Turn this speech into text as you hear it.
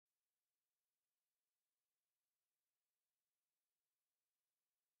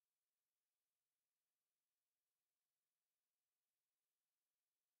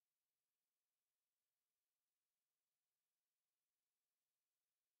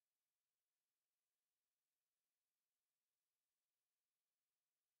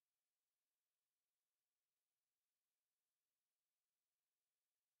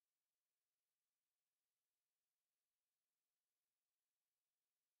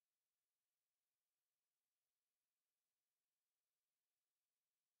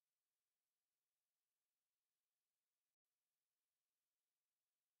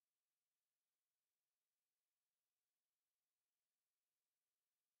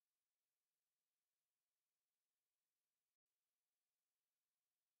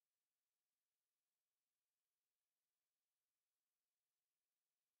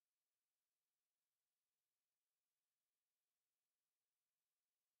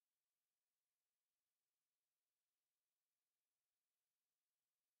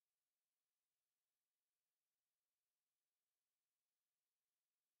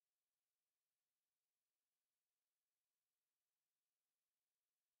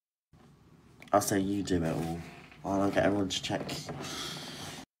I'll say you do it all. I'll get everyone to check.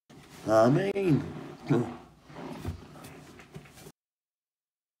 I mean...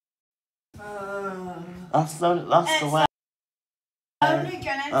 that's the way. Only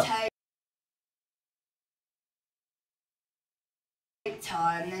gonna take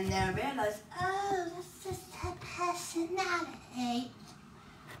time, then they'll realise, oh, that's just her personality.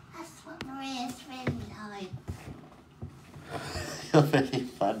 That's what Maria's really like. You're really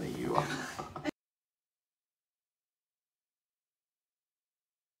funny, you are.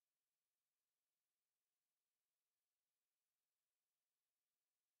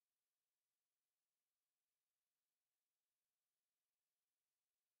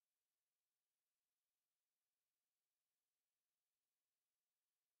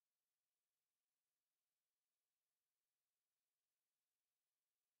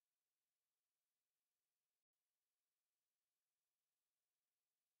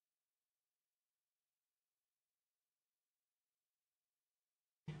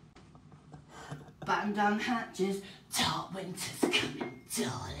 Batten down hatches, dark winter's coming,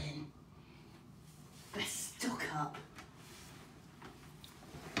 darling. Best stock up.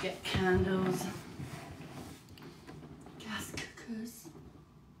 Get candles, gas cookers,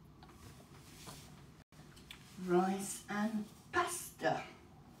 rice and pasta.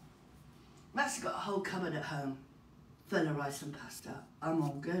 I've actually got a whole cupboard at home full of rice and pasta. I'm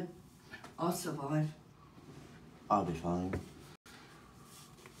all good. I'll survive. I'll be fine.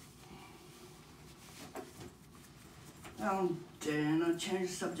 Oh dear, I'll change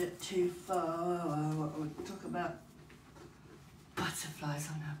the subject too far. We'll talk about butterflies.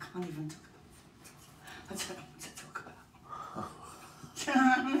 Oh no, I can't even talk about butterflies. I don't know what to talk about. Do you know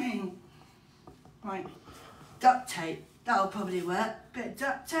what I mean? Right, duct tape. That'll probably work. Bit of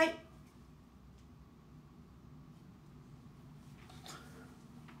duct tape.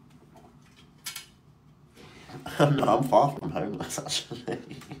 No, I'm far from homeless, actually.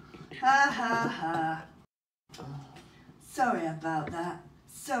 Ha ha ha. Sorry about that.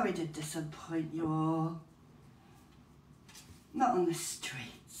 Sorry to disappoint you all. Not on the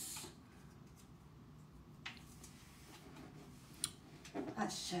streets. That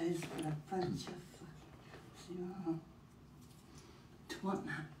shows what a bunch of fucking you are. To want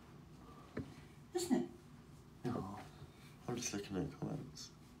that. Isn't it? Oh, I'm just looking at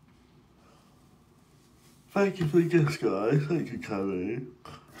comments. Thank you for the gifts, guys. Thank you, Carrie.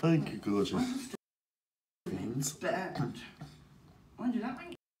 Thank you, gorgeous. Bad. When did that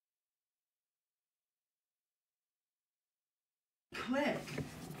ring? Quick.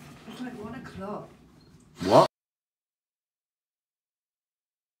 It's like 1 o'clock. What?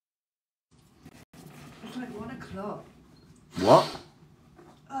 It's like 1 o'clock. What?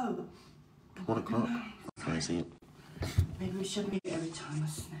 Oh. 1 o'clock. Crazy. Maybe we should meet every time I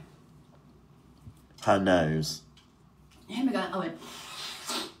snap. Her nose. Here we go. I went.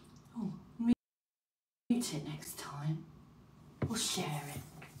 Oh, mute it next time. We'll share it.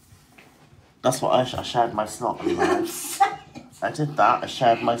 That's what I shared my snot. I did that. I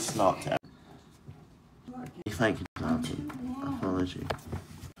shared my snot. Thank you, Cloudy. Apology.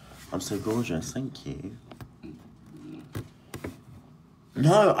 I'm so gorgeous. Thank you.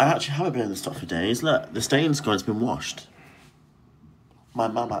 No, I actually haven't been in the stock for days. Look, the stain's gone. It's been washed. My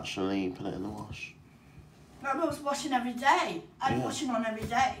mum actually put it in the wash. I was washing every day. I'm washing on every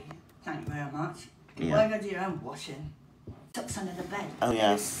day. Thank you very much. Why go do your own washing? Tucks under the bed. Oh,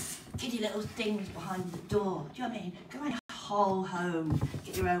 yes. Giddy little things behind the door. Do you know what I mean? Go around your whole home.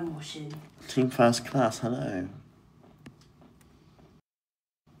 Get your own washing. Team First Class, hello.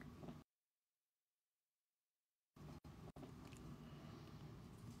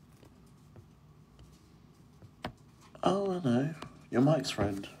 Oh, hello. You're Mike's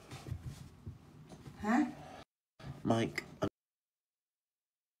friend. Huh? Mike.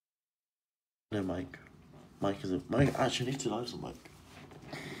 No, Mike. Mike is a... Mike actually need to know some Mike.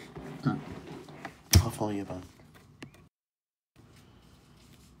 I'll follow you back.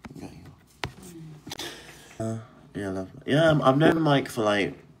 Okay. Yeah, lovely. Yeah, I've known Mike for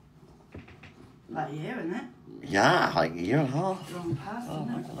like About a year, isn't it? Yeah, like a year and a half. Long past, Oh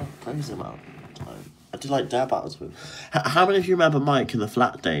isn't my it? god, crazy amount of time. I did like dare battles with. How many of you remember Mike in the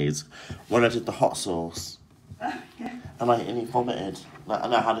flat days when I did the hot sauce? Oh, yeah. And he vomited.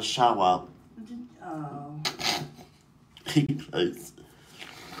 And I had a shower. Oh. He goes.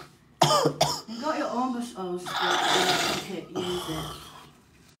 You got your almost all stick in your pocket, use it.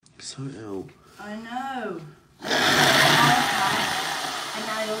 So ill. I know. And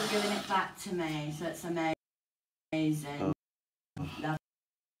now you're giving it back to me, so it's amazing. Love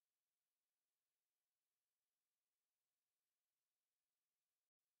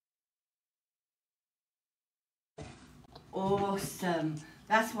Awesome.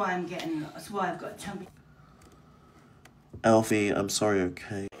 That's why I've got a tummy. Alfie, I'm sorry,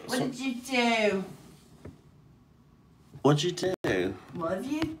 okay? What did you do? What'd you do? What have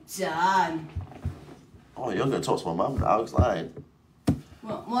you done? Oh, you're gonna talk to my mum now, it's like...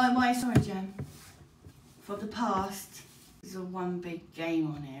 Why sorry, Jen? For the past. There's a one big game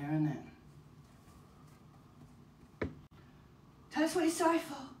on here, isn't it? Tell us what you're sorry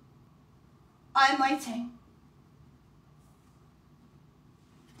for. I'm waiting.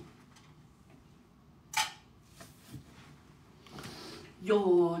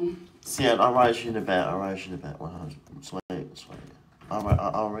 Yawn. See, I'll raise you in a bit, I'll raise you in a bit. Well, sweet.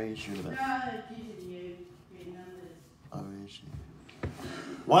 I'll raise you in a bit. No, you. I'll raise you.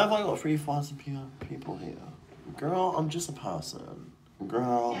 Why have I got 3,000 people here? Girl, I'm just a person.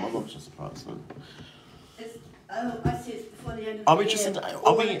 Girl, my mum's just a person. I see it's before the end of Are the we year. just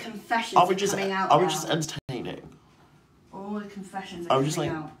All the confessions are coming out Are we now. just entertaining? All the confessions Are are we just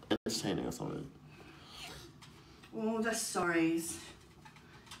coming like out. entertaining or something? All the sorries.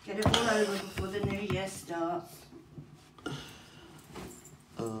 Get it all over before the new year starts.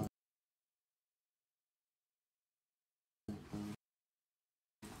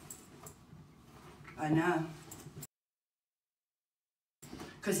 I know.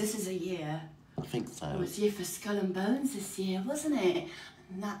 Because this is a year. I think so. It was year for Skull and Bones this year, wasn't it?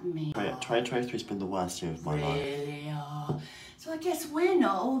 And that means 2023's been the worst year of my life. really are. So I guess we're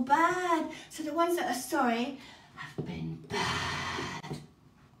not all bad. So the ones that are sorry have been bad.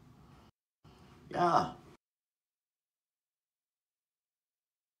 Yeah.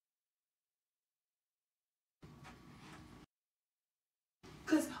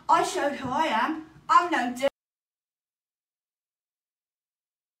 Because I showed who I am. I'm no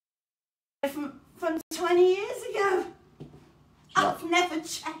different from 20 years ago. I've never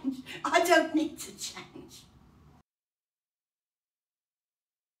changed. I don't need to change.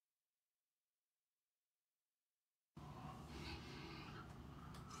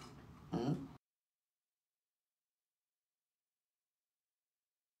 Hmm?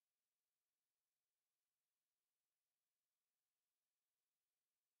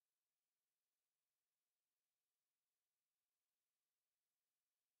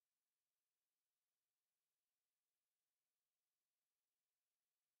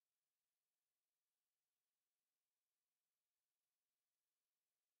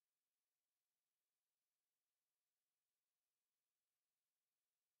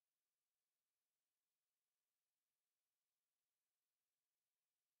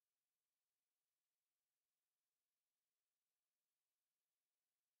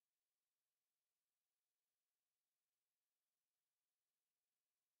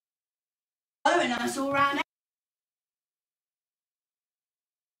 Oh, and us all round